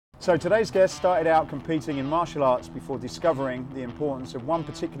So today's guest started out competing in martial arts before discovering the importance of one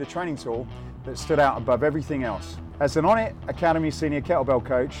particular training tool that stood out above everything else. As an Onnit Academy senior kettlebell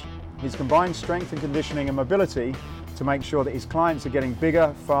coach, he's combined strength and conditioning and mobility to make sure that his clients are getting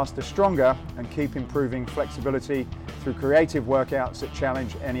bigger, faster, stronger, and keep improving flexibility through creative workouts that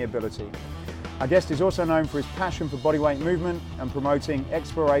challenge any ability. Our guest is also known for his passion for bodyweight movement and promoting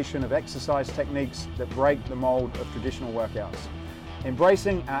exploration of exercise techniques that break the mold of traditional workouts.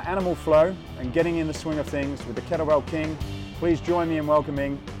 Embracing our animal flow and getting in the swing of things with the Kettlebell King, please join me in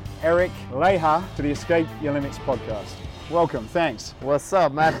welcoming Leija to the Escape Your Limits podcast. Welcome, thanks. What's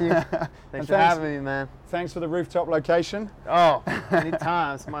up, Matthew? Thanks for having me, man. Thanks for the rooftop location. Oh,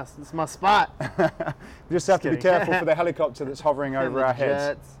 anytime. It's my spot. Just have to be careful for the helicopter that's hovering over our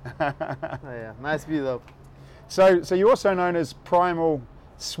heads. Oh, yeah, nice view though. So you're also known as Primal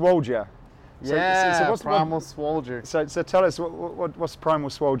Swoledier. Primal Swoledier. So tell us, what's Primal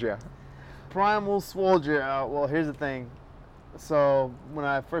Swoledier? Primal Swoledier. Well, here's the thing. So when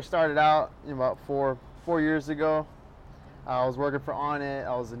I first started out, about four years ago, I was working for Onnit.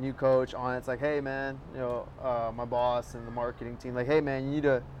 I was a new coach. Onnit's like, hey man, my boss and the marketing team, like, hey man, you need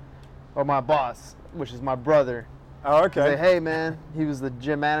to, or my boss, which is my brother. Oh, okay. He's like, hey man, he was the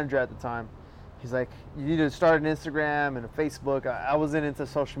gym manager at the time. He's like, you need to start an Instagram and a Facebook. I wasn't into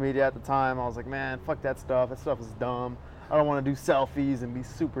social media at the time. I was like, man, fuck that stuff. That stuff is dumb. I don't want to do selfies and be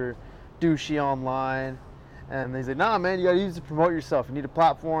super douchey online. And he's like, nah, man, you got to use it to promote yourself. You need a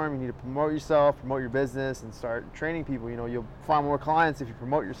platform. You need to promote yourself, promote your business, and start training people. You'll find more clients if you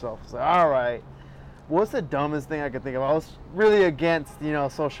promote yourself. It's like, all right. What's the dumbest thing I could think of? I was really against,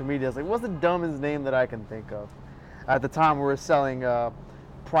 social media. I was like, what's the dumbest name that I can think of? At the time, we were selling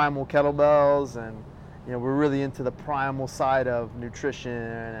primal kettlebells, and we're really into the primal side of nutrition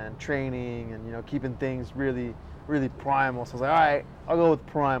and training, and keeping things really, really primal. So I was like, all right, I'll go with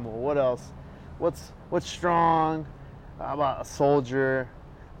primal. What else? What's strong? How about a soldier?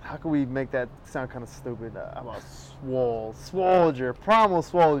 How can we make that sound kind of stupid? How about Swoledier, Primal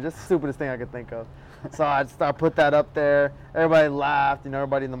Swoledier? That's the stupidest thing I could think of. So I put that up there. Everybody laughed.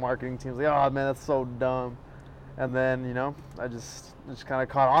 Everybody in the marketing team was like, "Oh man, that's so dumb." And then I just kind of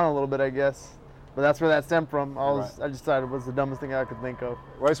caught on a little bit, I guess. But that's where that stemmed from. I just thought it was the dumbest thing I could think of.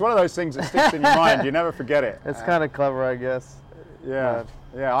 Well, it's one of those things that sticks in your mind. You never forget it. It's kind of clever, I guess. Yeah.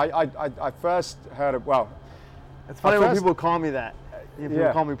 Yeah, I first heard of, it's funny when people call me that.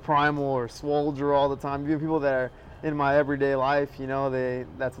 People call me Primal or Swoledier all the time. Even people that are in my everyday life,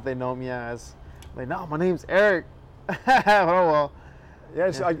 that's what they know me as. Like, no, my name's Eric. Oh, well.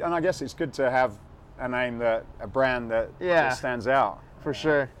 Yes, and I guess it's good to have a name a brand that stands out. For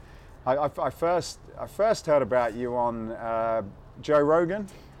sure. I first heard about you on Joe Rogan.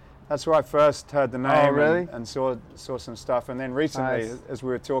 That's where I first heard the name. Oh, really? and saw some stuff. And then recently, as we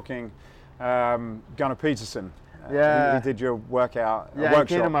were talking, Gunnar Peterson, he did your workout workshop.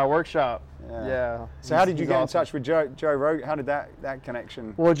 He came to my workshop. Yeah. So how did you get in touch with Joe Rogan? How did that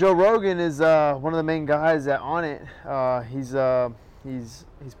connection? Well, Joe Rogan is one of the main guys at Onnit. He's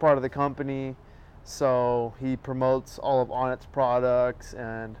part of the company, so he promotes all of Onnit's products,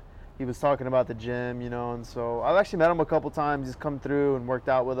 and he was talking about the gym, and so I've actually met him a couple times. He's come through and worked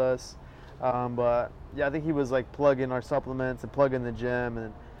out with us, but yeah, I think he was like plugging our supplements and plugging the gym,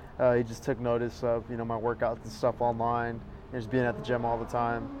 and he just took notice of my workouts and stuff online, and just being at the gym all the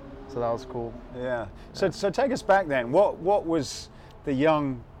time. So that was cool. Yeah. So take us back then. What was the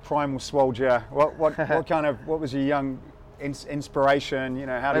young Primal Swoledier? What was your young inspiration?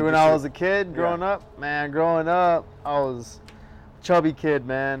 How did when I was a kid growing up, I was chubby kid,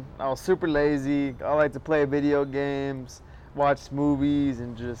 man. I was super lazy. I like to play video games, watch movies,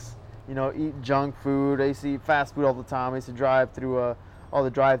 and just eat junk food. I used to eat fast food all the time. I used to drive through all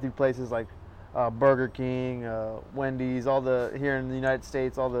the drive-through places like Burger King, Wendy's, here in the United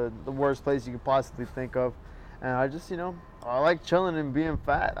States, all the worst places you could possibly think of. And I just I like chilling and being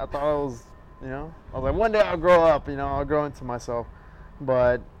fat. I thought I was like, one day I'll grow up. I'll grow into myself.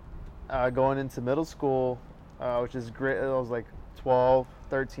 But going into middle school, which is great, I was like 12,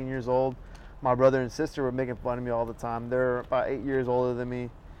 13 years old. My brother and sister were making fun of me all the time. They're about 8 years older than me.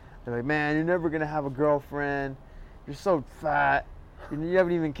 They're like, man, you're never going to have a girlfriend. You're so fat. You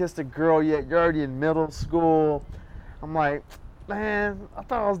haven't even kissed a girl yet. You're already in middle school. I'm like, man, I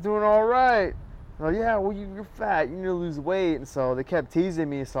thought I was doing all right. They're like, yeah, well, you're fat. You need to lose weight. And so they kept teasing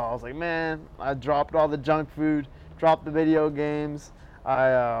me. So I was like, man, I dropped all the junk food, dropped the video games.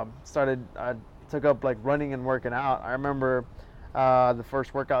 I took up like running and working out. I remember the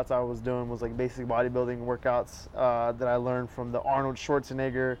first workouts I was doing was like basic bodybuilding workouts that I learned from the Arnold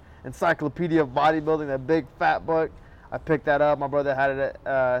Schwarzenegger Encyclopedia of Bodybuilding, that big fat book. I picked that up. My brother had it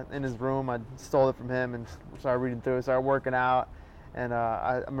in his room. I stole it from him and started reading through it, started working out. And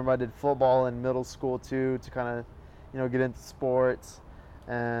I remember I did football in middle school too, to kind of, get into sports.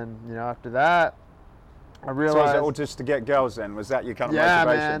 And, after that, I realized. So was it all just to get girls then? Was that your kind of yeah,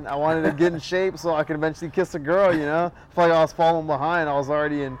 motivation? man. I wanted to get in shape so I could eventually kiss a girl, I felt like I was falling behind. I was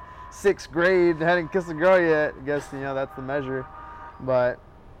already in 6th grade, hadn't kissed a girl yet. I guess, that's the measure. But,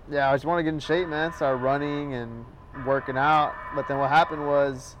 yeah, I just wanted to get in shape, man. Started running and working out. But then what happened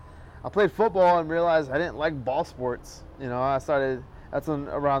was I played football and realized I didn't like ball sports. That's when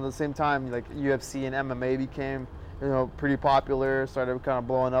around the same time, like UFC and MMA became, pretty popular, started kind of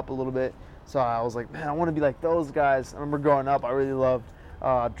blowing up a little bit. So I was like, man, I want to be like those guys. I remember growing up, I really loved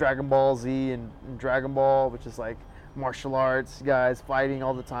Dragon Ball Z and Dragon Ball, which is like martial arts guys fighting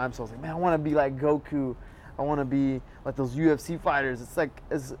all the time. So I was like, man, I want to be like Goku. I want to be like those UFC fighters. It's like,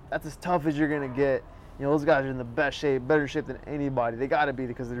 that's as tough as you're going to get. Those guys are in the best shape, better shape than anybody. They got to be,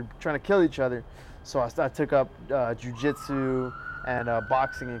 because they're trying to kill each other. So I took up jiu-jitsu and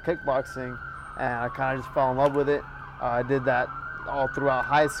boxing and kickboxing, and I kind of just fell in love with it. I did that all throughout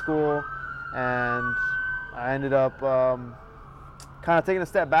high school, and I ended up kind of taking a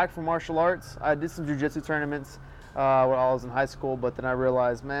step back from martial arts. I did some jiu-jitsu tournaments when I was in high school, but then I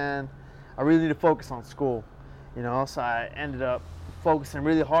realized, man, I really need to focus on school, so I ended up focusing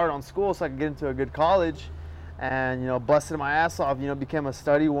really hard on school so I could get into a good college, and, busted my ass off, became a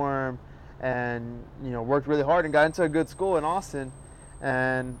study worm, and, worked really hard and got into a good school in Austin.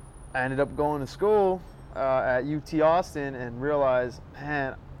 And I ended up going to school at UT Austin and realized,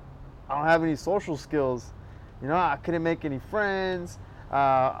 man, I don't have any social skills. I couldn't make any friends.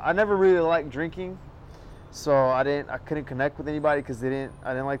 I never really liked drinking, so I couldn't connect with anybody because I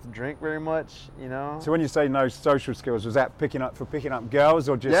didn't like to drink very much. So when you say no social skills, was that picking up girls,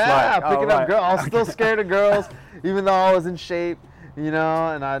 or just picking up girls? I was still scared of girls, even though I was in shape, and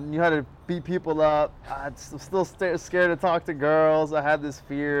I knew how to beat people up. I'm still scared to talk to girls. I had this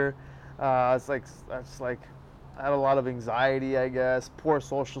fear. I had a lot of anxiety, I guess, poor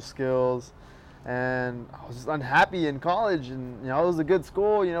social skills, and I was just unhappy in college. And it was a good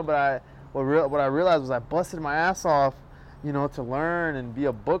school, but what I realized was I busted my ass off, to learn and be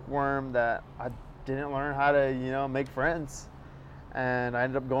a bookworm, that I didn't learn how to, make friends. And I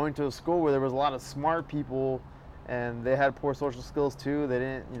ended up going to a school where there was a lot of smart people, and they had poor social skills too. They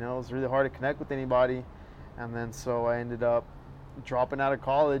didn't, it was really hard to connect with anybody. And then so I ended up dropping out of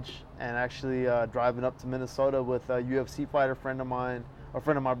college and actually driving up to Minnesota with a UFC fighter friend of mine, a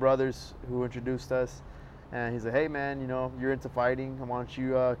friend of my brother's, who introduced us. And he's like, hey man, you're into fighting. Why don't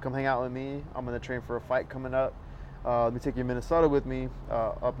you come hang out with me? I'm gonna train for a fight coming up. Let me take you to Minnesota with me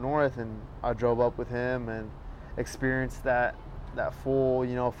up north. And I drove up with him and experienced that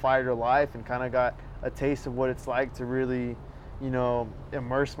full, fighter life, and kind of got a taste of what it's like to really,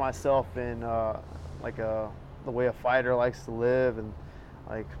 immerse myself in the way a fighter likes to live, and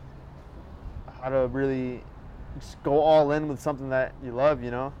like how to really just go all in with something that you love.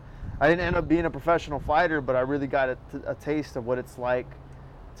 I didn't end up being a professional fighter, but I really got a taste of what it's like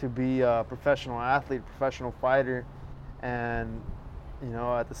to be a professional athlete, professional fighter. And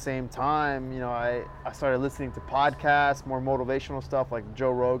at the same time, I started listening to podcasts, more motivational stuff like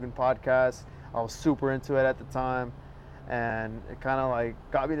Joe Rogan podcast. I was super into it at the time, and it kind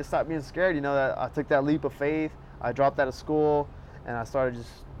of got me to stop being scared. That I took that leap of faith. I dropped out of school, and I started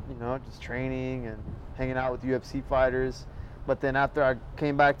just training and hanging out with UFC fighters. But then after I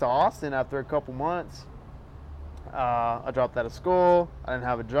came back to Austin after a couple months, I dropped out of school. I didn't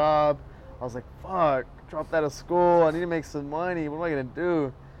have a job. I was like, fuck, dropped out of school. I need to make some money. What am I gonna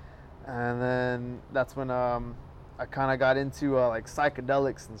do? And then that's when I kind of got into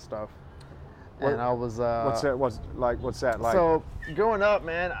psychedelics and stuff. And I was what's that like? So growing up,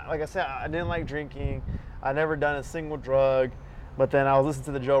 man, like I said, I didn't like drinking. I never done a single drug. But then I was listening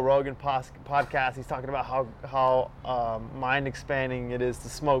to the Joe Rogan podcast. He's talking about how mind expanding it is to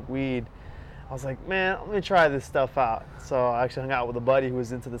smoke weed. I was like, man, let me try this stuff out. So I actually hung out with a buddy who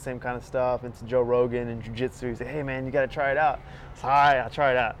was into the same kind of stuff, into Joe Rogan and jiu-jitsu. He said, hey man, you got to try it out. So I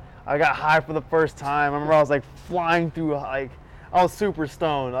tried it out. I got high for the first time. I remember I was flying through, I was super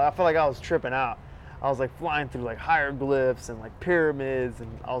stoned. I felt like I was tripping out. I was flying through hieroglyphs and pyramids,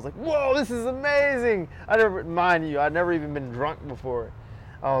 and I was like, whoa, this is amazing. I'd never even been drunk before.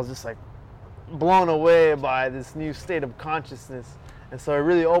 I was just blown away by this new state of consciousness. And so it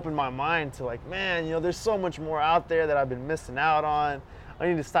really opened my mind to man, there's so much more out there that I've been missing out on. I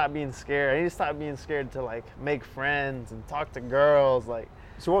need to stop being scared. I need to stop being scared to make friends and talk to girls.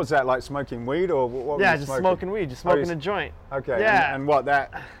 So what was that, like smoking weed or what Yeah, were you just smoking weed, just smoking a joint. Okay, Yeah. and what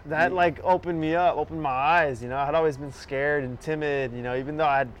that like opened me up, opened my eyes, you know. I had always been scared and timid, you know, even though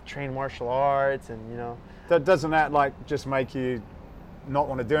I had trained martial arts and, you know. doesn't that like just make you not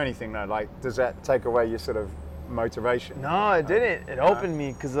want to do anything though? Like, does that take away your sort of motivation? No, it didn't. It opened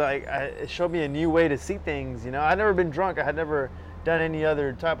me because like it showed me a new way to see things, you know. I'd never been drunk. I had never done any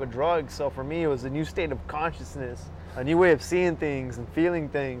other type of drug. So for me, it was a new state of consciousness, a new way of seeing things and feeling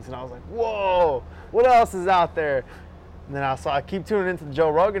things. And I was like, whoa, what else is out there? And then I keep tuning into the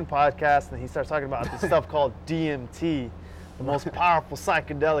Joe Rogan podcast, and he starts talking about this stuff called DMT, the most powerful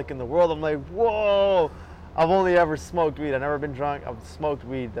psychedelic in the world. I'm like, whoa, I've only ever smoked weed. I've never been drunk. I've smoked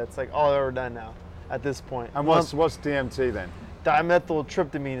weed. That's like all I've ever done now at this point. And what's DMT then?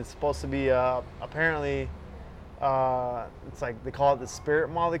 Dimethyltryptamine. It's supposed to be apparently, it's like they call it the spirit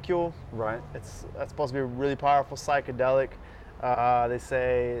molecule. Right. That's supposed to be a really powerful psychedelic. They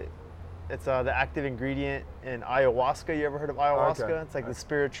say it's the active ingredient in ayahuasca. You ever heard of ayahuasca? Okay. It's like the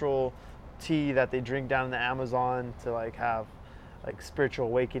spiritual tea that they drink down in the Amazon to like have like spiritual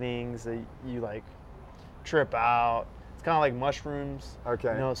awakenings. That you like trip out. It's kind of like mushrooms.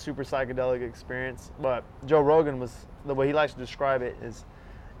 Okay. You know, super psychedelic experience. But Joe Rogan the way he likes to describe it is,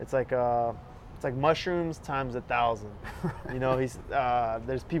 it's like mushrooms times 1,000. You know,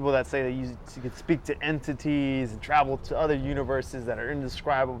 there's people that say that you could speak to entities and travel to other universes that are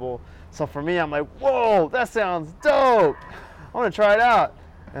indescribable. So for me, I'm like, whoa, that sounds dope. I want to try it out.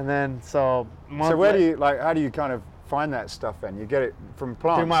 And then so where do you how do you kind of find that stuff then? You get it from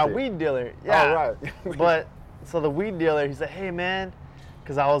plants? Through my weed dealer. Yeah. Oh, right. But so the weed dealer, he's like, hey man,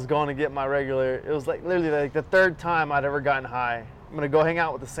 because I was going to get my regular, it was like literally like the third time I'd ever gotten high. I'm going to go hang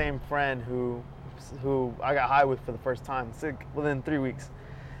out with the same friend who I got high with for the first time, within 3 weeks.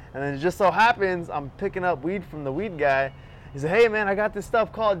 And then it just so happens I'm picking up weed from the weed guy. He said, hey man, I got this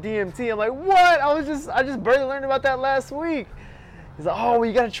stuff called DMT. I'm like, what? I just barely learned about that last week. He's like, oh, well,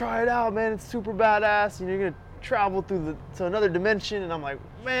 you got to try it out, man. It's super badass. You know, you're going to travel to another dimension. And I'm like,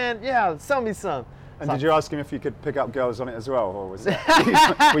 man, yeah, sell me some. And did you ask him if you could pick up girls on it as well, or was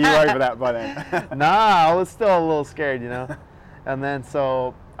that, were you over that by then? Nah, I was still a little scared, you know. And then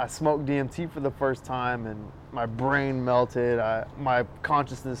so I smoked DMT for the first time, and my brain melted. My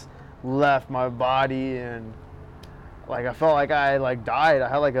consciousness left my body, and like I felt like I like died. I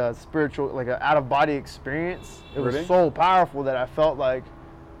had like a spiritual, like an out of body experience. It was so powerful that I felt like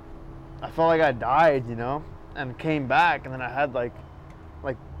I died, you know, and came back, and then I had like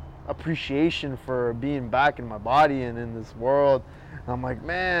appreciation for being back in my body and in this world. And I'm like,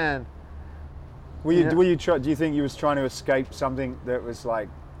 man. Do you think you was trying to escape something that was like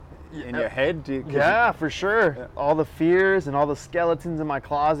in your head? Yeah, for sure. Yeah. All the fears and all the skeletons in my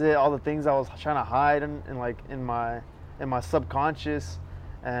closet, all the things I was trying to hide in my subconscious,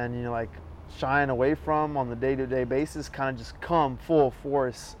 and you know, like shying away from on the day-to-day basis, kind of just come full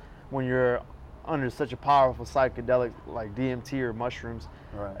force when you're under such a powerful psychedelic like DMT or mushrooms.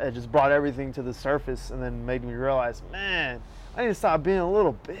 Right. It just brought everything to the surface and then made me realize, man, I need to stop being a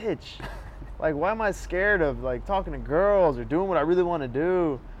little bitch. Like, why am I scared of like talking to girls or doing what I really want to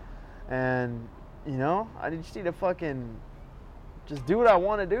do? And you know, I just need to fucking just do what I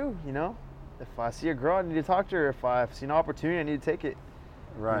want to do. You know, if I see a girl, I need to talk to her. If I see an opportunity, I need to take it.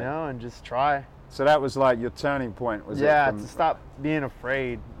 Right. You know, and just try. So that was like your turning point, was it? Yeah, to stop being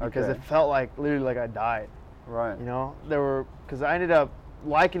afraid, because it felt like literally like I died. Right. You know, because I ended up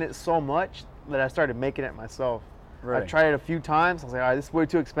liking it so much that I started making it myself. Right. I tried it a few times. I was like, all right, this is way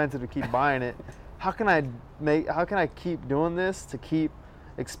too expensive to keep buying it. How can I keep doing this to keep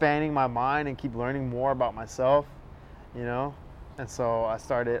expanding my mind and keep learning more about myself, you know? And so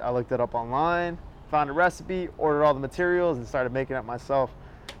I looked it up online, found a recipe, ordered all the materials, and started making it myself.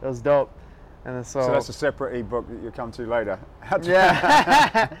 It was dope. And then so that's a separate ebook that you'll come to later.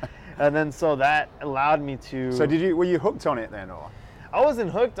 Yeah. And then so that allowed me to. So were you hooked on it then, or? I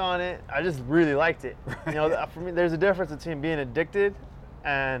wasn't hooked on it. I just really liked it. You know, for me, there's a difference between being addicted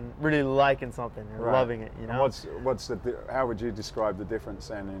and really liking something and loving it. You know. And how would you describe the difference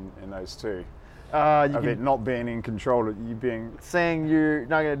then in those two? It not being in control, of you being saying you're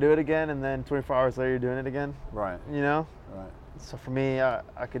not gonna do it again, and then 24 hours later you're doing it again. Right. You know. Right. So for me, I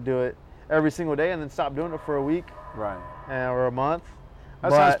could do it every single day and then stop doing it for a week. Right. Or a month.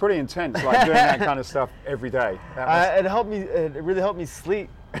 That sounds pretty intense, like doing that kind of stuff every day. It really helped me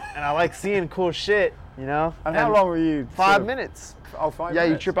sleep, and I like seeing cool shit, you know. And how long were you? 5 minutes. Oh, 5 minutes.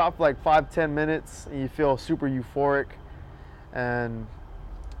 Yeah, you trip out for like 5-10 minutes, and you feel super euphoric.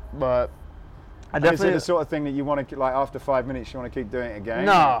 But I definitely. Is it the sort of thing that you want to, like, after 5 minutes, you want to keep doing it again?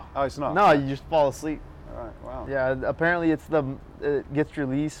 No. Oh, it's not. No, you just fall asleep. Right. Wow. Yeah, apparently it gets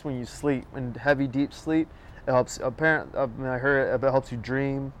released when you sleep, in heavy, deep sleep. It helps. I heard it helps you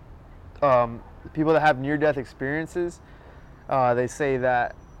dream. People that have near-death experiences, they say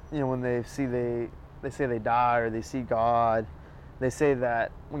that, when they say they die or they see God, they say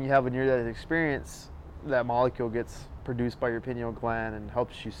that when you have a near-death experience, that molecule gets produced by your pineal gland and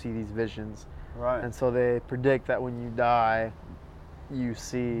helps you see these visions. Right. And so they predict that when you die, you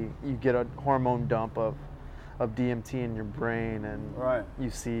get a hormone dump of DMT in your brain, and Right. you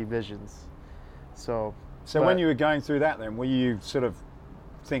see visions. So when you were going through that, then were you sort of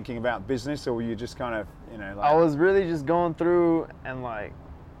thinking about business, or were you just kind of, I was really just going through and like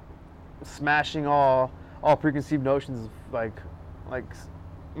smashing all preconceived notions of like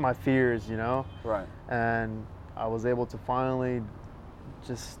my fears, Right. and I was able to finally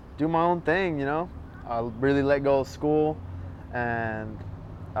just do my own thing, I really let go of school, and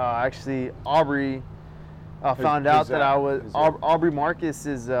actually Aubrey found out that I was Aubrey Marcus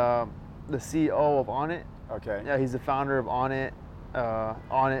is the CEO of Onnit. Okay. Yeah, he's the founder of Onnit.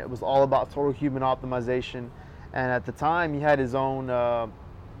 Onnit was all about total human optimization, and at the time he had his own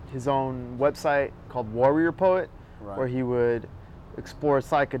website called Warrior Poet, Right. where he would explore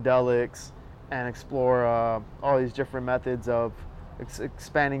psychedelics and explore all these different methods of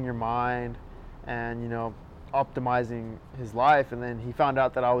expanding your mind and optimizing his life. And then he found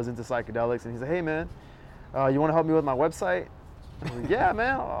out that I was into psychedelics, and he said, "Hey man, you want to help me with my website?" I was like, "Yeah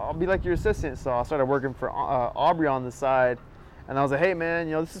man, I'll be like your assistant." So I started working for Aubrey on the side, and I was like, "Hey man,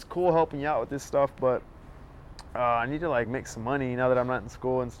 this is cool helping you out with this stuff, but I need to like make some money now that I'm not in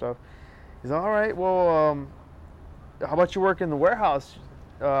school and stuff." He's like, "All right, well, how about you work in the warehouse?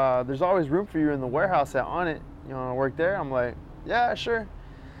 There's always room for you in the warehouse at Onnit. You want to work there?" I'm like, "Yeah, sure."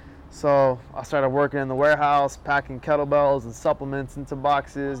 So I started working in the warehouse, packing kettlebells and supplements into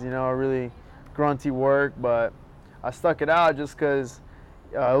boxes, really grunty work, but I stuck it out just because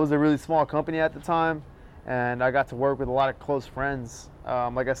it was a really small company at the time, and I got to work with a lot of close friends.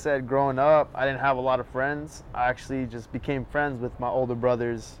 Like I said, growing up, I didn't have a lot of friends. I actually just became friends with my older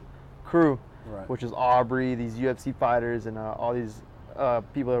brother's crew, Right. which is Aubrey, these UFC fighters, and all these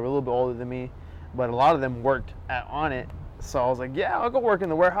people that were a little bit older than me, but a lot of them worked at Onnit. So I was like, yeah, I'll go work in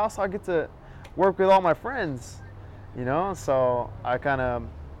the warehouse. I'll get to work with all my friends, So I kind of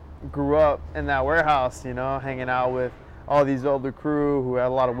grew up in that warehouse, hanging out with all these older crew who had a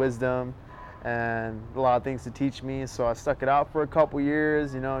lot of wisdom and a lot of things to teach me. So I stuck it out for a couple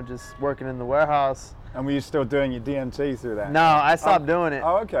years, just working in the warehouse. And were you still doing your DMT through that? No, I stopped doing it.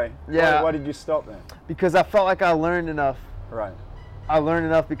 Oh, okay. Yeah. Why did you stop then? Because I felt like I learned enough. Right. I learned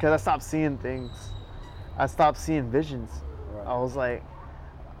enough because I stopped seeing things. I stopped seeing visions. Right. I was like,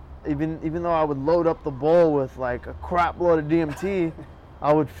 even though I would load up the bowl with like a crap load of DMT,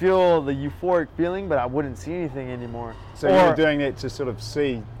 I would feel the euphoric feeling, but I wouldn't see anything anymore. So you were doing it to sort of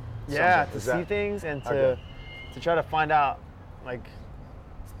see Yeah, something. to see things and to try to find out like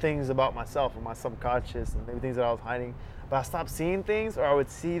things about myself or my subconscious and maybe things that I was hiding. But I stopped seeing things, or I would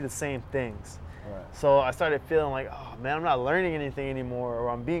see the same things. Right. So I started feeling like, oh man, I'm not learning anything anymore, or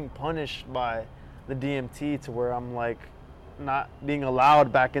I'm being punished by the DMT to where I'm like not being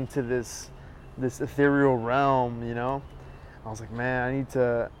allowed back into this ethereal realm, I was like, man,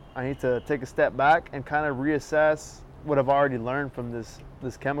 I need to take a step back and kind of reassess what I've already learned from this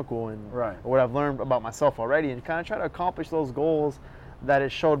chemical and Right. what I've learned about myself already, and kind of try to accomplish those goals that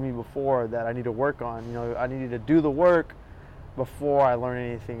it showed me before that I need to work on. I needed to do the work before I learn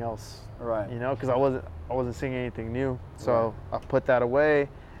anything else. Right. Because I wasn't seeing anything new. So I put that away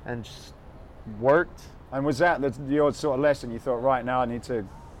and just worked. And was that the odd sort of lesson? You thought, right now I need to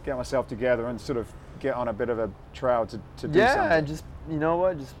get myself together and sort of get on a bit of a trail to do something? Yeah, and just,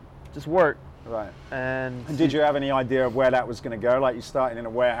 just work. Right. And did you have any idea of where that was going to go? Like, you started in a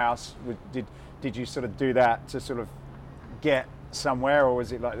warehouse. Did you sort of do that to sort of get somewhere, or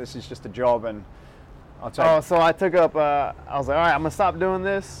was it like, this is just a job and I'll take it? So I took up, I was like, all right, I'm going to stop doing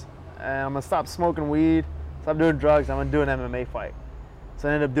this, and I'm going to stop smoking weed, stop doing drugs, I'm going to do an MMA fight. So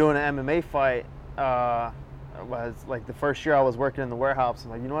I ended up doing an MMA fight. It was like the first year I was working in the warehouse.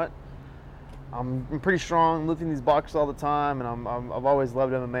 I'm like, you know what? I'm pretty strong, lifting these boxes all the time, and I've always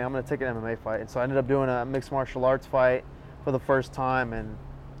loved MMA. I'm going to take an MMA fight. And so I ended up doing a mixed martial arts fight for the first time, and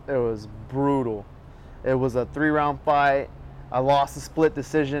it was brutal. It was a 3-round fight. I lost a split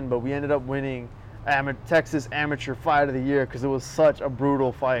decision, but we ended up winning Texas Amateur Fight of the Year because it was such a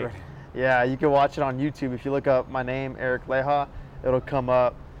brutal fight. Right. Yeah, you can watch it on YouTube. If you look up my name, Eric Leija, it'll come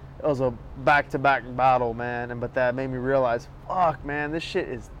up. It was a back-to-back battle, man, but that made me realize, fuck, man, this shit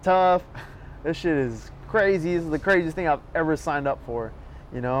is tough. This shit is crazy. This is the craziest thing I've ever signed up for.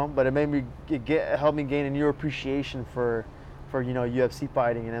 you know. But it made me it helped me gain a new appreciation for you know, UFC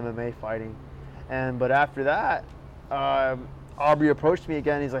fighting and MMA fighting. But after that, Aubrey approached me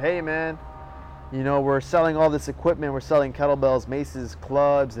again. He's like, hey man, you know, we're selling all this equipment. We're selling kettlebells, maces,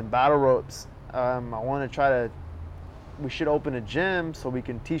 clubs, and battle ropes. We should open a gym so we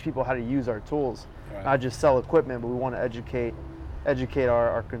can teach people how to use our tools. Right. Not just sell equipment, but we want to educate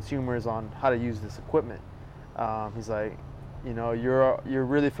our consumers on how to use this equipment. He's like, you know, you're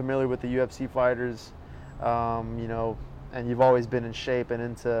really familiar with the UFC fighters, you know, and you've always been in shape and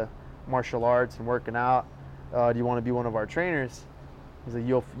into martial arts and working out. Do you want to be one of our trainers? He's like,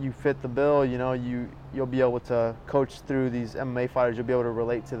 you fit the bill, you know, you'll be able to coach through these MMA fighters. You'll be able to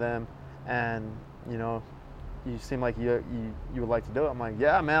relate to them, and you know, you seem like you would like to do it. I'm like,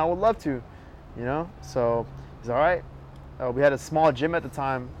 yeah, man, I would love to, you know. So he's all right. We had a small gym at the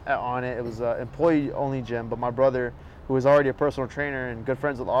time at Onnit. It was an employee-only gym, but my brother, who was already a personal trainer and good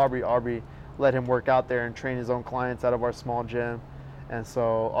friends with Aubrey let him work out there and train his own clients out of our small gym. And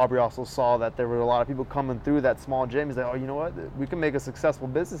so Aubrey also saw that there were a lot of people coming through that small gym. He's like, oh, you know what? We can make a successful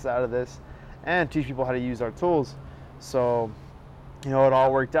business out of this and teach people how to use our tools. So, you know, it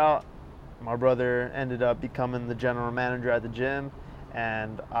all worked out. My brother ended up becoming the general manager at the gym,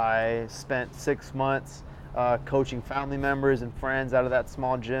 and I spent 6 months coaching family members and friends out of that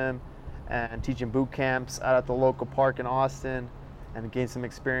small gym and teaching boot camps out at the local park in Austin, and gained some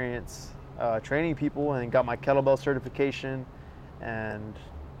experience training people, and got my kettlebell certification, and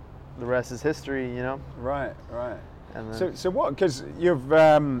the rest is history, you know. Right. And then, so what? Because you've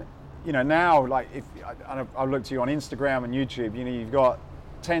you know, now, like, if I've looked at you on Instagram and YouTube, you know, you've got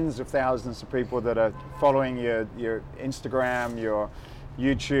tens of thousands of people that are following your Instagram, your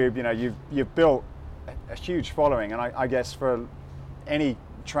YouTube. You know, you've built a huge following, and I guess for any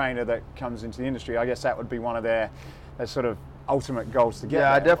trainer that comes into the industry, I guess that would be one of their sort of ultimate goals to get. Yeah,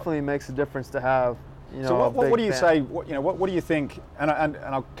 there. it definitely makes a difference to have, you know. So what do you say? What do you think? And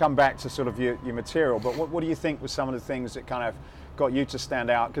I'll come back to sort of your material, but what do you think were some of the things that kind of got you to stand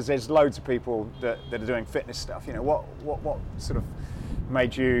out? Because there's loads of people that are doing fitness stuff. You know, what sort of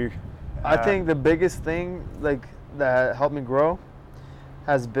made you? I think the biggest thing, like, that helped me grow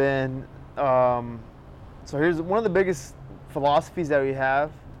has been, so here's one of the biggest philosophies that we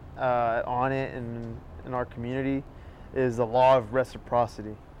have on it and in our community is the law of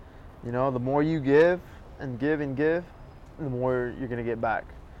reciprocity. You know, the more you give and give and give, the more you're gonna get back.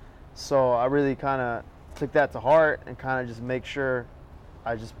 So I really kind of took that to heart and kind of just make sure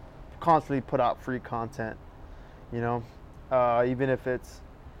I just constantly put out free content. You know, even if it's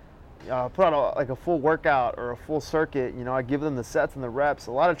put out like a full workout or a full circuit, you know, I give them the sets and the reps.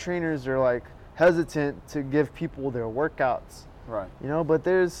 A lot of trainers are like hesitant to give people their workouts. Right. You know, but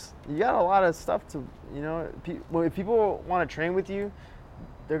you got a lot of stuff to, you know, if people want to train with you,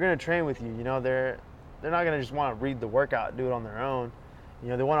 they're going to train with you. You know, they're not going to just want to read the workout, do it on their own. You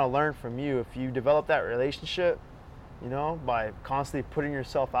know, they want to learn from you. If you develop that relationship, you know, by constantly putting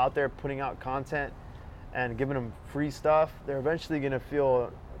yourself out there, putting out content and giving them free stuff, they're eventually going to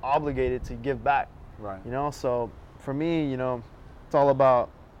feel obligated to give back. Right. You know, so for me, you know, it's all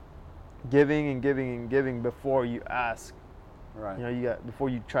about giving and giving and giving before you ask. Right. You know, before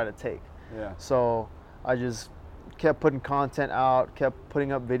you try to take. Yeah. So I just kept putting content out, kept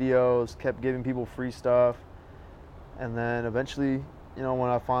putting up videos, kept giving people free stuff. And then eventually, you know, when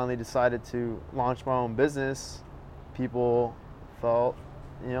I finally decided to launch my own business, people felt,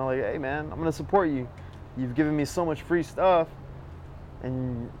 you know, like, hey man, I'm gonna support you. You've given me so much free stuff,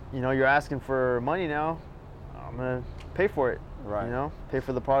 and you know, you're asking for money now. I'm gonna pay for it. Right. You know, pay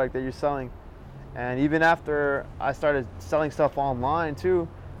for the product that you're selling. And even after I started selling stuff online too,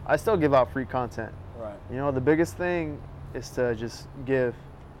 I still give out free content. Right. You know, the biggest thing is to just give.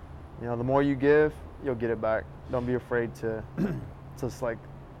 You know, the more you give, you'll get it back. Don't be afraid to just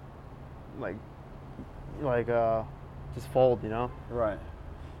just fold, you know? Right.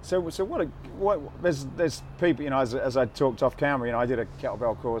 So what there's people, you know, as I talked off camera, you know, I did a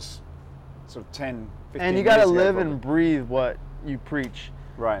kettlebell course sort of 10, 15 And you got to years ago, live probably. and breathe what you preach.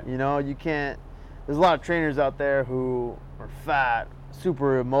 Right. You know, you can't, there's a lot of trainers out there who are fat,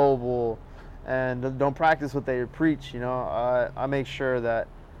 super immobile, and don't practice what they preach. You know, I make sure that,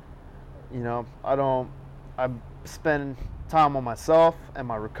 you know, I spend time on myself and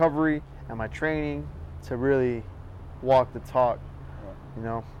my recovery and my training to really walk the talk. Right. You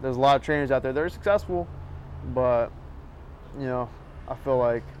know, there's a lot of trainers out there that are successful, but, you know, I feel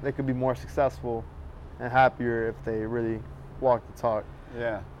like they could be more successful and happier if they really walk the talk.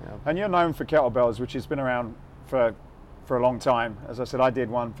 Yeah. Yeah. And you're known for kettlebells, which has been around for a long time. As I said, I did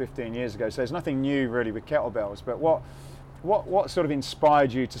one 15 years ago, so there's nothing new really with kettlebells. But what sort of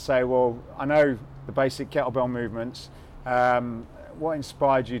inspired you to say, well, I know the basic kettlebell movements. What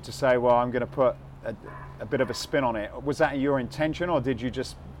inspired you to say, well, I'm going to put a bit of a spin on it? Was that your intention, or did you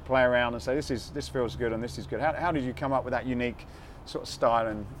just play around and say, this feels good and this is good? How did you come up with that unique sort of style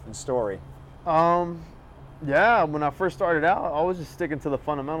and story? Yeah, when I first started out, I was just sticking to the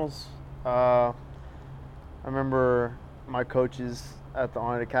fundamentals. I remember my coaches at the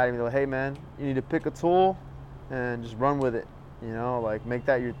Onnit Academy, they're like, hey man, you need to pick a tool and just run with it. You know, like make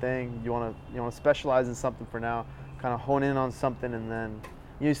that your thing. You want to specialize in something for now, kind of hone in on something, and then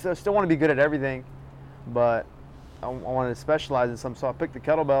you still want to be good at everything, but I wanted to specialize in something. So I picked the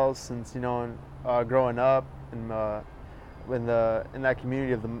kettlebells since, you know, growing up in that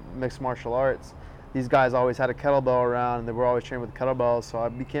community of the mixed martial arts. These guys always had a kettlebell around, and they were always trained with kettlebells. So I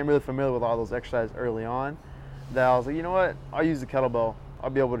became really familiar with all those exercises early on. That I was like, you know what? I'll use the kettlebell. I'll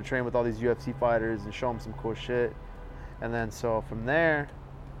be able to train with all these UFC fighters and show them some cool shit. And then so from there,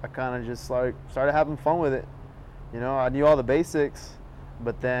 I kind of just like started having fun with it. You know, I knew all the basics,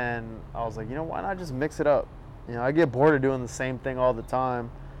 but then I was like, you know, why not just mix it up? You know, I get bored of doing the same thing all the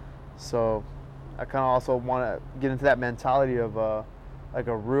time. So I kind of also want to get into that mentality of like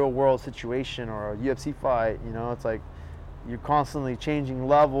a real world situation or a UFC fight. You know, it's like you're constantly changing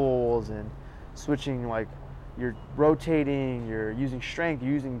levels and switching, like you're rotating, you're using strength,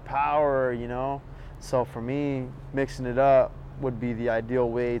 you're using power, you know. So for me, mixing it up would be the ideal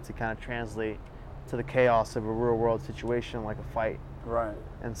way to kind of translate to the chaos of a real world situation like a fight. Right.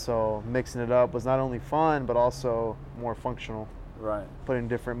 And so mixing it up was not only fun, but also more functional. Right. Putting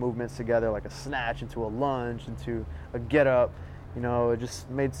different movements together, like a snatch into a lunge, into a get up, you know, it just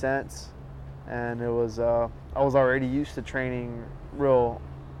made sense. And it was, I was already used to training real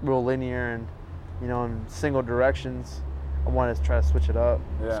linear and, you know, in single directions. I wanted to try to switch it up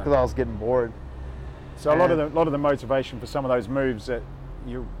just because I was getting bored. So a lot of the motivation for some of those moves that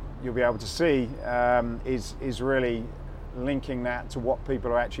you'll be able to see is really linking that to what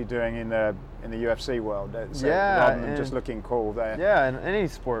people are actually doing in the UFC world. So rather than just looking cool there. Yeah, in any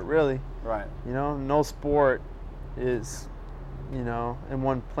sport really. Right. You know, no sport is, you know, in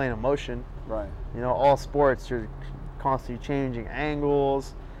one plane of motion. Right. You know, all sports you're constantly changing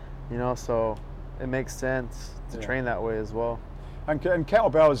angles. You know, so it makes sense to train that way as well. And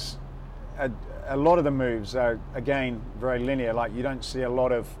kettlebells, a lot of the moves are again very linear. Like you don't see a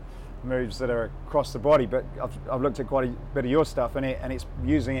lot of moves that are across the body, but I've looked at quite a bit of your stuff, and it's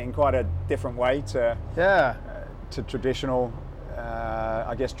using it in quite a different way to traditional,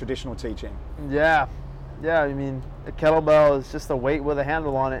 I guess traditional teaching. Yeah. I mean, a kettlebell is just a weight with a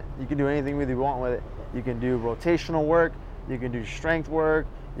handle on it. You can do anything you want with it. You can do rotational work. You can do strength work.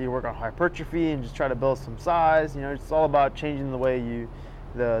 You can work on hypertrophy and just try to build some size. You know, it's all about changing the way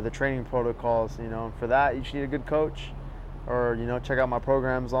the training protocols. You know, and for that you just need a good coach. Or, you know, check out my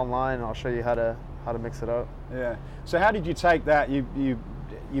programs online and I'll show you how to mix it up. Yeah. So how did you take that? You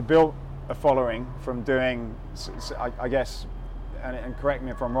built a following from doing, I guess, and correct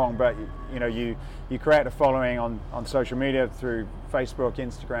me if I'm wrong, but you know, you create a following on social media through Facebook,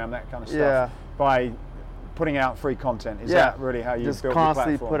 Instagram, that kind of stuff by putting out free content. Is that really how you just build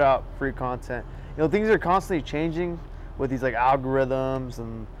constantly your platform? Put out free content? You know, things are constantly changing with these like algorithms,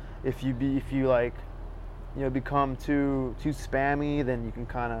 and if you like, you know, become too spammy, then you can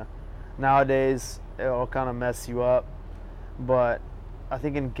kind of, nowadays it'll kind of mess you up. But I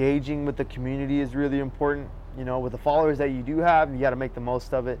think engaging with the community is really important. You know, with the followers that you do have, you got to make the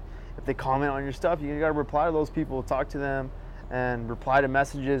most of it. If they comment on your stuff, you got to reply to those people, talk to them, and reply to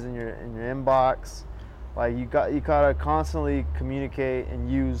messages in your inbox. Like you gotta constantly communicate and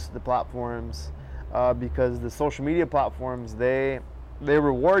use the platforms, because the social media platforms, they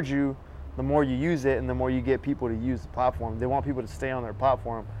reward you the more you use it and the more you get people to use the platform. They want people to stay on their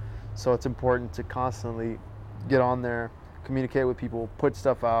platform. So it's important to constantly get on there, communicate with people, put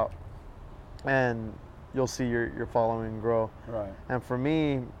stuff out, and you'll see your following grow. Right. And for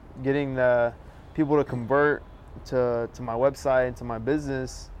me, getting the people to convert to my website and to my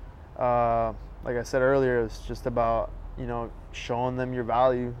business, like I said earlier, it's just about, you know, showing them your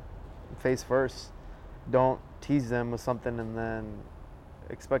value face first. Don't tease them with something and then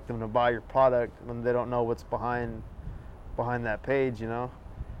expect them to buy your product when they don't know what's behind that page, you know.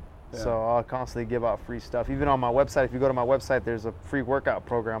 So I'll constantly give out free stuff. Even on my website, if you go to my website, there's a free workout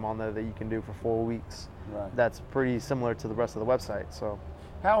program on there that you can do for 4 weeks. Right. That's pretty similar to the rest of the website. So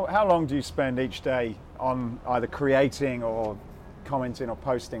how long do you spend each day on either creating or commenting or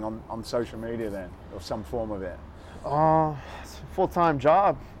posting on social media then, or some form of it? It's a full-time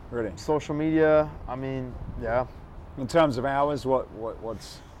job. Really? Social media, I mean, yeah. In terms of hours,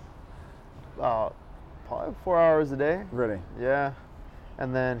 what's Probably 4 hours a day. Really? Yeah.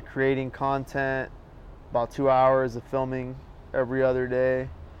 And then creating content, about 2 hours of filming every other day.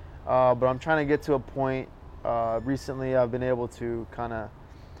 But I'm trying to get to a point. Recently, I've been able to kind of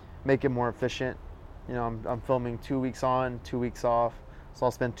make it more efficient. You know, I'm filming 2 weeks on, 2 weeks off. So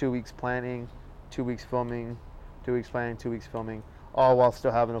I'll spend 2 weeks planning, 2 weeks filming, 2 weeks planning, 2 weeks filming, all while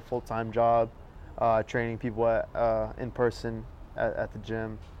still having a full-time job, training people in person at the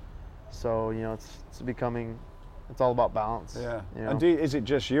gym. So, you know, it's all about balance. Yeah. You know? And is it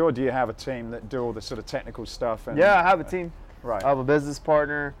just you, or do you have a team that do all the sort of technical stuff? Yeah, I have a team. Right. I have a business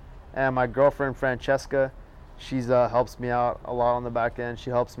partner, and my girlfriend Francesca. She's helps me out a lot on the back end. She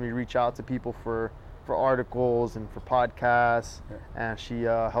helps me reach out to people for articles and for podcasts, and she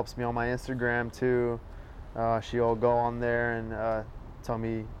helps me on my Instagram too. She'll go on there and tell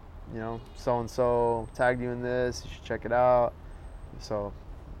me, you know, so and so tagged you in this. You should check it out. So,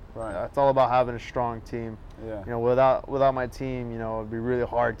 right. It's all about having a strong team. Yeah. You know, without my team, you know, it'd be really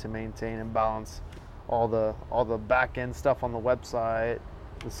hard to maintain and balance all the back end stuff on the website,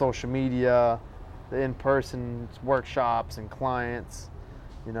 the social media, the in-person workshops and clients.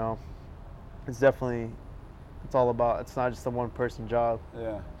 You know, it's not just a one-person job.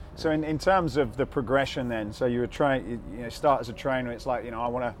 Yeah. So in terms of the progression then, so you start as a trainer, it's like, you know, I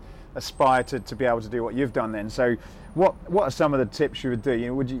want to aspire to be able to do what you've done then. So what are some of the tips you would do?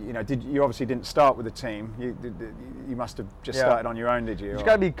 You obviously didn't start with a team. You must have just started on your own, did you? You just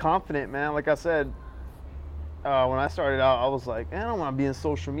got to be confident, man. Like I said, when I started out, I was like, I don't want to be in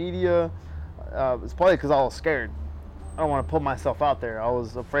social media. It's probably because I was scared. I don't want to put myself out there. I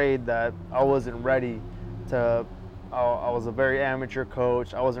was afraid that I wasn't ready to. I was a very amateur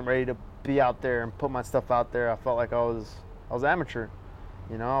coach. I wasn't ready to be out there and put my stuff out there. I felt like I was amateur.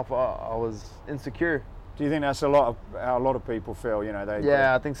 You know, I was insecure. Do you think that's how a lot of people feel? You know,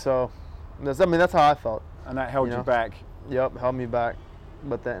 I think so. That's how I felt. And that held you back. Yep, held me back.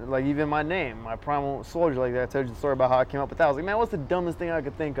 But then, like, even my name, my Primal Swoledier, like that, I told you the story about how I came up with that. I was like, man, what's the dumbest thing I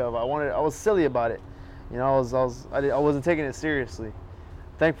could think of? I was silly about it. You know, I wasn't taking it seriously.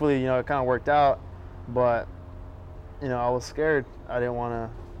 Thankfully, you know, it kind of worked out. But, you know, I was scared. I didn't want to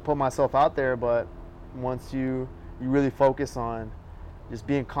put myself out there. But once you really focus on just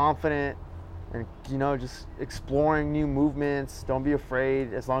being confident and, you know, just exploring new movements, don't be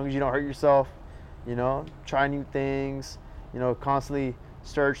afraid. As long as you don't hurt yourself, you know, try new things, you know, constantly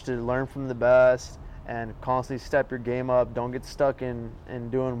search to learn from the best and constantly step your game up. Don't get stuck in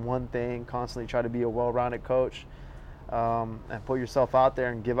doing one thing. Constantly try to be a well-rounded coach, and put yourself out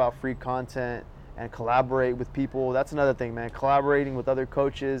there and give out free content and collaborate with people. That's another thing, man. Collaborating with other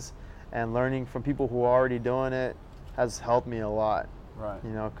coaches and learning from people who are already doing it has helped me a lot. Right. You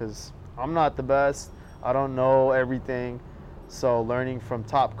know, because I'm not the best. I don't know everything. So learning from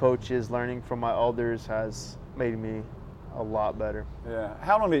top coaches, learning from my elders has made me a lot better. Yeah.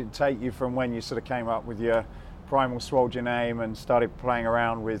 How long did it take you from when you sort of came up with your Primal Swoledier name and started playing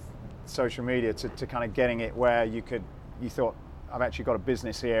around with social media to kind of getting it where you thought, I've actually got a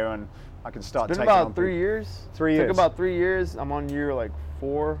business here and I can start taking on It's been about people? 3 years. 3 years. Took about 3 years. I'm on year like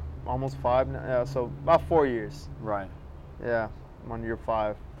 4, almost 5 now. Yeah, so about 4 years. Right. Yeah, I'm on year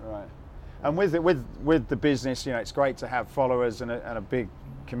 5. Right. And with the business, you know, it's great to have followers and a big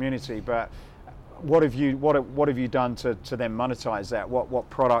community, but what have you done to then monetize that? What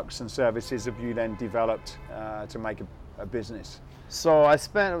products and services have you then developed to make a business? So I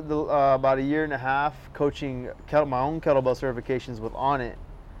spent about a year and a half coaching my own kettlebell certifications with Onnit,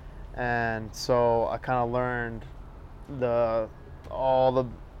 and so I kind of learned all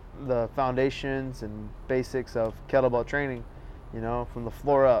the foundations and basics of kettlebell training, you know, from the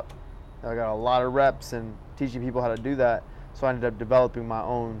floor up. I got a lot of reps and teaching people how to do that, so I ended up developing my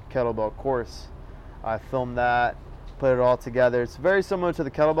own kettlebell course. I filmed that, put it all together. It's very similar to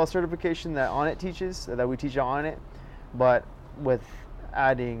the kettlebell certification that Onnit teaches, that we teach on Onnit, but with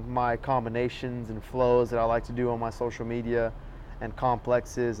adding my combinations and flows that I like to do on my social media and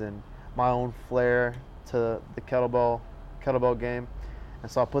complexes and my own flair to the kettlebell game. And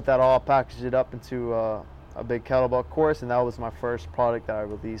so I put that all, packaged it up into a big kettlebell course, and that was my first product that I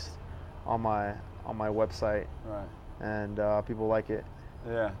released on my website. Right. And people like it.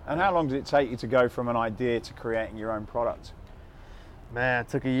 Yeah. And how long did it take you to go from an idea to creating your own product? Man, it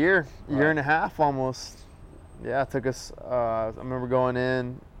took a year and a half almost. Yeah, it took us, I remember going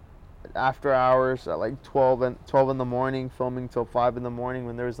in after hours at like 12 in the morning, filming till 5 in the morning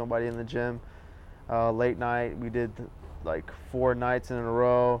when there was nobody in the gym. Late night, we did like 4 nights in a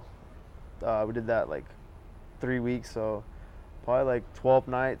row. We did that like 3 weeks, so probably like 12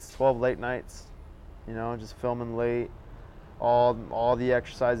 late nights, you know, just filming late. All the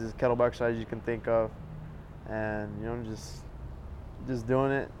exercises, kettlebell exercises you can think of. and just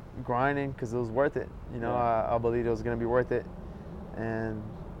doing it, grinding, because it was worth it. I believed it was going to be worth it, and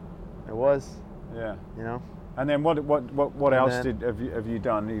it was. Yeah. And then what else have you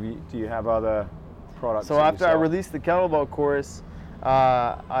done? Do you have other products? So after I released the kettlebell course,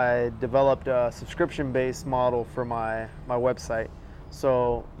 I developed a subscription-based model for my website.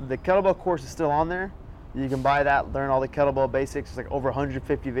 So the kettlebell course is still on there. You can buy that, learn all the kettlebell basics. It's like over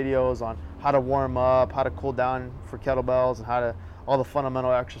 150 videos on how to warm up, how to cool down for kettlebells, and all the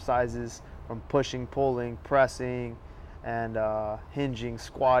fundamental exercises from pushing, pulling, pressing, and hinging,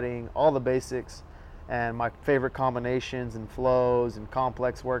 squatting, all the basics, and my favorite combinations and flows and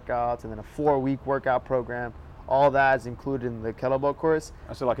complex workouts, and then a 4-week workout program. All that is included in the kettlebell course.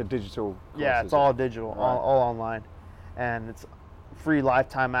 So like a digital course? Yeah, it's all digital, all online. And it's free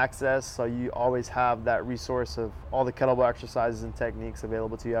lifetime access, so you always have that resource of all the kettlebell exercises and techniques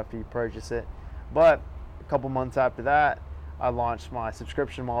available to you after you purchase it. But a couple months after that, I launched my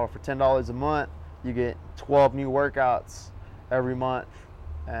subscription model for $10 a month. You get 12 new workouts every month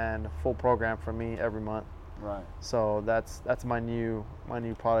and a full program from me every month. Right. So that's my new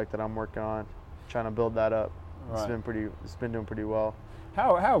product that I'm working on, trying to build that up. Right. It's been doing pretty well.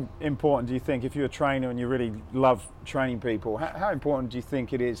 How important do you think, if you're a trainer and you really love training people, how important do you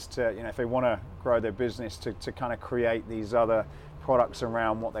think it is to, if they want to grow their business, to kind of create these other products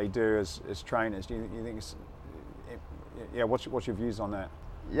around what they do as trainers? Do you think what's your views on that?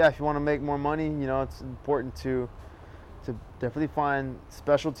 Yeah, if you want to make more money, it's important to definitely find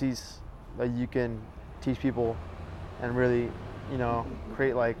specialties that you can teach people and really,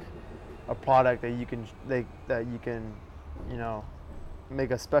 create like a product that you can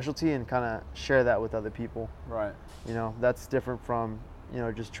make a specialty and kind of share that with other people. Right. That's different from,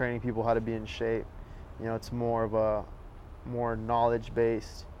 just training people how to be in shape. It's more knowledge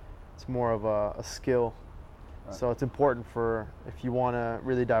based. It's more of a skill. Right. So it's important if you want to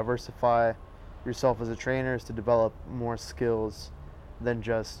really diversify yourself as a trainer, is to develop more skills than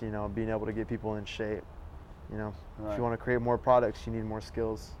just, being able to get people in shape. Right. If you want to create more products, you need more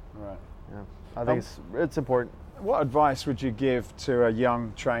skills. Right. I think it's important. What advice would you give to a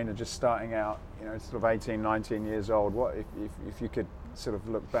young trainer just starting out, sort of 18, 19 years old? What if you could sort of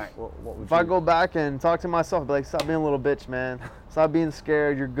look back, what would If I go back and talk to myself, I'd be like, stop being a little bitch, man. Stop being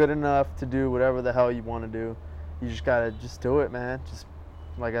scared. You're good enough to do whatever the hell you want to do. You just gotta do it, man. Just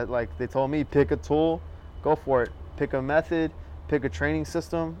like they told me, pick a tool, go for it. Pick a method, pick a training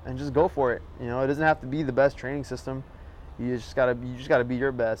system, and just go for it. It doesn't have to be the best training system. You just gotta be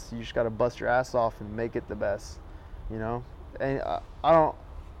your best. You just gotta bust your ass off and make it the best. And I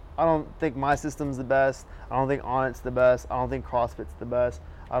don't think my system's the best. I don't think Onnit's the best. I don't think CrossFit's the best.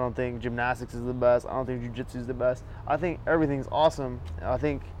 I don't think gymnastics is the best. I don't think jiu-jitsu's the best. I think everything's awesome. I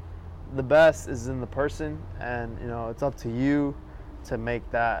think the best is in the person, and it's up to you to make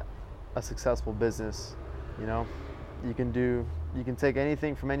that a successful business. You can take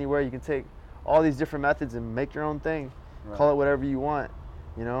anything from anywhere. You can take all these different methods and make your own thing. Right. Call it whatever you want.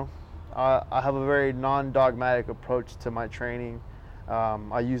 I have a very non-dogmatic approach to my training.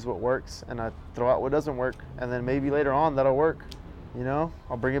 I use what works and I throw out what doesn't work, and then maybe later on that'll work. I'll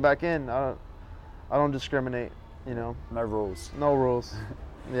bring it back in. I don't discriminate. No rules. No rules.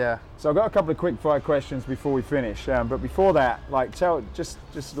 Yeah. So I've got a couple of quick fire questions before we finish. But before that,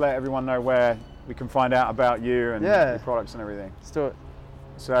 just let everyone know where we can find out about you and your products and everything. Let's do it.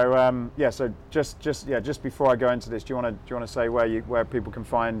 So just before I go into this, do you want to say where people can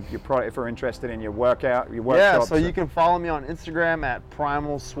find your product if they're interested in your workout, your workshops? Yeah, so you can follow me on Instagram at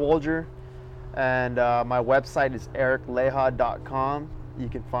Primal Swoledier, and my website is ericleija.com. You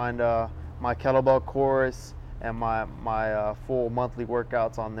can find my kettlebell course and my full monthly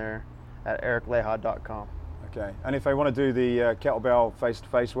workouts on there at ericleija.com. Okay, and if they want to do the kettlebell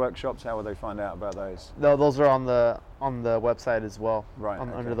face-to-face workshops, how would they find out about those? No, those are on the website as well. Right.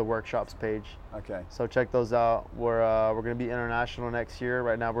 Under the workshops page. Okay. So check those out. We're going to be international next year.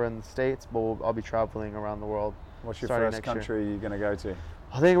 Right now we're in the States, but I'll be traveling around the world. What's your first country you're going to go to?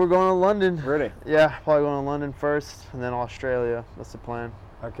 I think we're going to London. Really? Yeah, probably going to London first, and then Australia. That's the plan.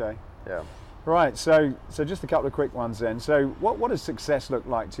 Okay. Yeah. Right. So just a couple of quick ones then. So what does success look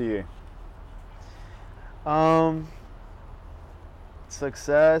like to you?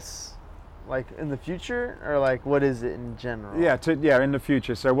 Success, like in the future, or like what is it in general? Yeah, in the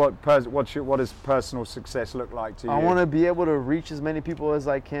future. So what does personal success look like to you? I want to be able to reach as many people as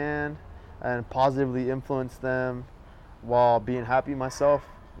I can and positively influence them while being happy myself,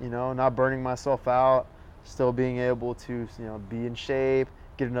 not burning myself out, still being able to, be in shape,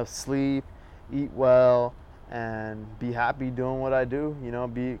 get enough sleep, eat well, and be happy doing what I do,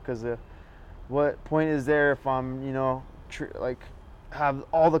 because what point is there if I'm, you know, like have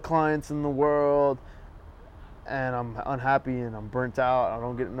all the clients in the world and I'm unhappy and I'm burnt out, I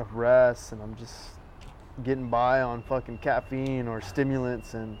don't get enough rest, and I'm just getting by on fucking caffeine or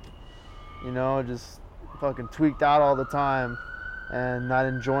stimulants and, you know, just fucking tweaked out all the time and not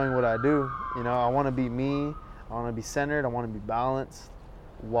enjoying what I do. You know, I want to be me, I want to be centered, I want to be balanced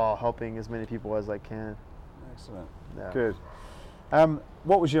while helping as many people as I can. Excellent. Yeah. Good.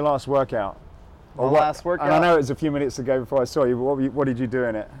 What was your last workout? Last workout? And I know it was a few minutes ago before I saw you, but what did you do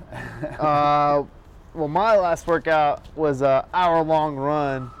in it? Well, my last workout was an hour-long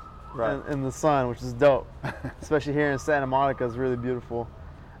run in the sun, which is dope. Especially here in Santa Monica, it's really beautiful.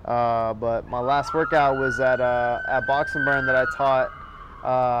 But my last workout was at Box and Burn that I taught.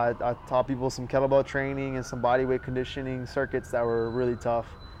 I taught people some kettlebell training and some body weight conditioning circuits that were really tough,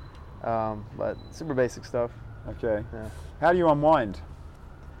 but super basic stuff. Okay. Yeah. How do you unwind?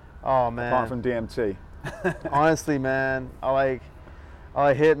 Oh man. Apart from DMT. Honestly, man, I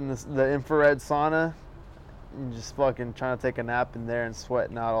like hitting the infrared sauna and just fucking trying to take a nap in there and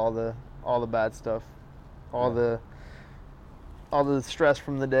sweating out all the bad stuff, all the stress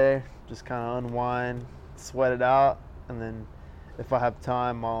from the day. Just kind of unwind, sweat it out, and then if I have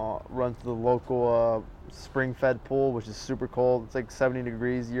time, I'll run to the local spring-fed pool, which is super cold. It's like 70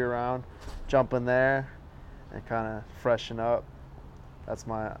 degrees year-round. Jump in there and kind of freshen up. That's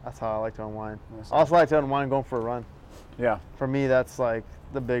how I like to unwind. I also like to unwind going for a run. Yeah. For me, that's like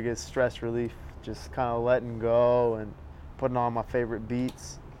the biggest stress relief. Just kind of letting go and putting on my favorite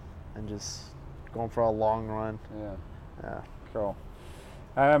beats and just going for a long run. Yeah. Yeah. Cool.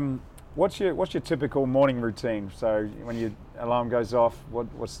 What's your typical morning routine? So when your alarm goes off, what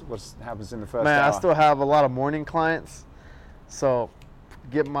happens in the first hour? Man, I still have a lot of morning clients. So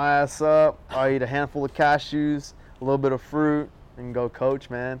get my ass up, I eat a handful of cashews, a little bit of fruit, and go coach,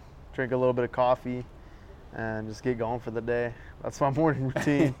 man. Drink a little bit of coffee and just get going for the day. That's my morning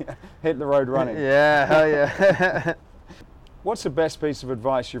routine. Hit the road running. Yeah, hell yeah. What's the best piece of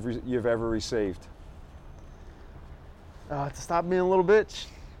advice you've ever received? To stop being a little bitch.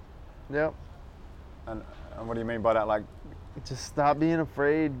 Yep. And what do you mean by that? Like, just stop being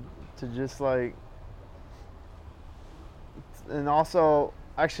afraid to just like, and also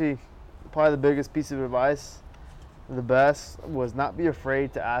actually probably the biggest piece of advice, the best, was not be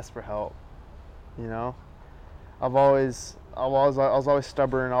afraid to ask for help. You know, I was always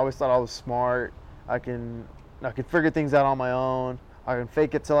stubborn. I always thought I was smart. I can figure things out on my own. I can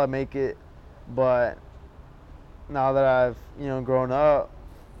fake it till I make it. But now that I've, you know, grown up,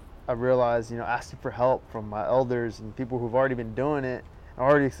 I realized, you know, asking for help from my elders and people who've already been doing it,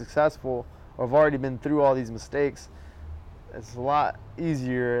 already successful, or have already been through all these mistakes, it's a lot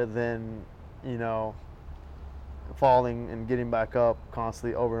easier than, you know, falling and getting back up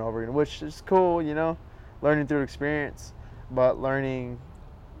constantly over and over again, which is cool, you know, learning through experience, but learning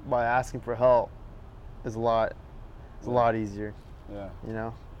by asking for help is a lot easier. Yeah. You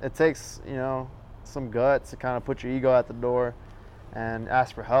know, it takes, you know, some guts to kind of put your ego at the door and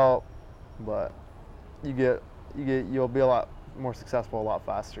ask for help, but you'll be a lot more successful a lot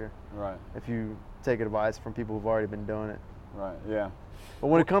faster. Right. If you take advice from people who've already been doing it. Right. Yeah. But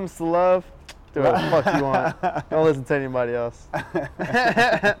when it comes to love, do what the fuck you want. Don't listen to anybody else.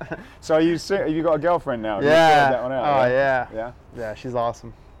 So have you got a girlfriend now? Have Yeah. you figured that one out? Oh yeah. Yeah. Yeah, she's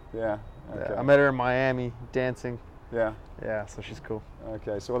awesome. Yeah. Okay. Yeah, I met her in Miami dancing. Yeah. Yeah, so she's cool.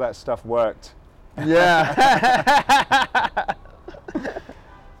 Okay. So all that stuff worked. Yeah.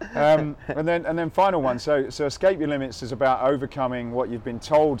 And then final one. So escape your limits is about overcoming what you've been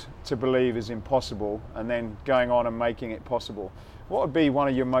told to believe is impossible, and then going on and making it possible. What would be one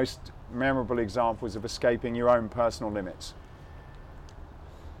of your most memorable examples of escaping your own personal limits?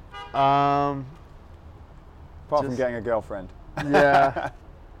 Apart from getting a girlfriend. Yeah.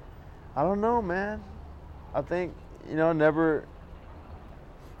 I don't know, man. I think, you know,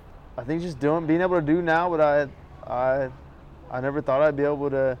 I think just being able to do now what I never thought I'd be able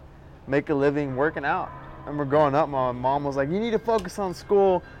to make a living working out. I remember growing up, my mom was like, you need to focus on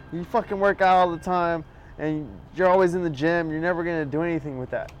school. You fucking work out all the time and you're always in the gym. You're never gonna do anything with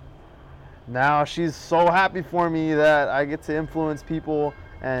that. Now she's so happy for me that I get to influence people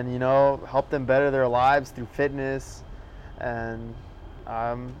and, you know, help them better their lives through fitness, and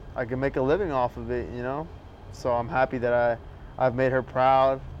I can make a living off of it, you know. So I'm happy that I've made her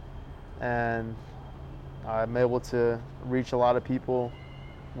proud, and I'm able to reach a lot of people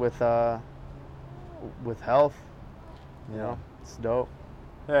with health. You know, it's dope.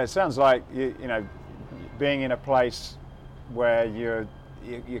 Yeah, it sounds like you know, being in a place where you're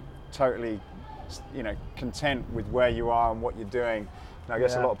totally, you know, content with where you are and what you're doing, And I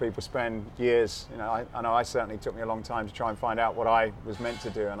guess a lot of people spend years, I know I certainly took me a long time to try and find out what I was meant to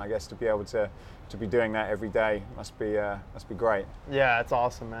do, and I guess to be able to be doing that every day must be great. Yeah, it's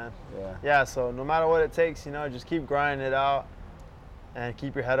awesome, man. Yeah. Yeah, so no matter what it takes, just keep grinding it out and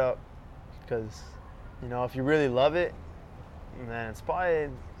keep your head up, because, if you really love it, then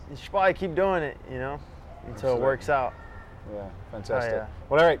you should probably keep doing it, until Absolutely. it works out. Yeah, fantastic. Oh, yeah.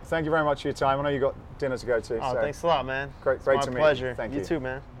 Well, Eric, thank you very much for your time. I know you got dinner to go to. Oh, thanks a lot, man. Great it's to my meet pleasure. you. Thank you. You too,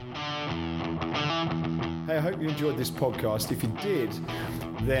 man. Hey, I hope you enjoyed this podcast. If you did,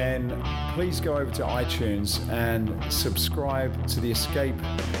 then please go over to iTunes and subscribe to the Escape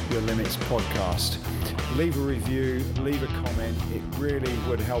Your Limits podcast. Leave a review, leave a comment. It really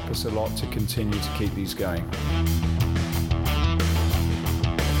would help us a lot to continue to keep these going.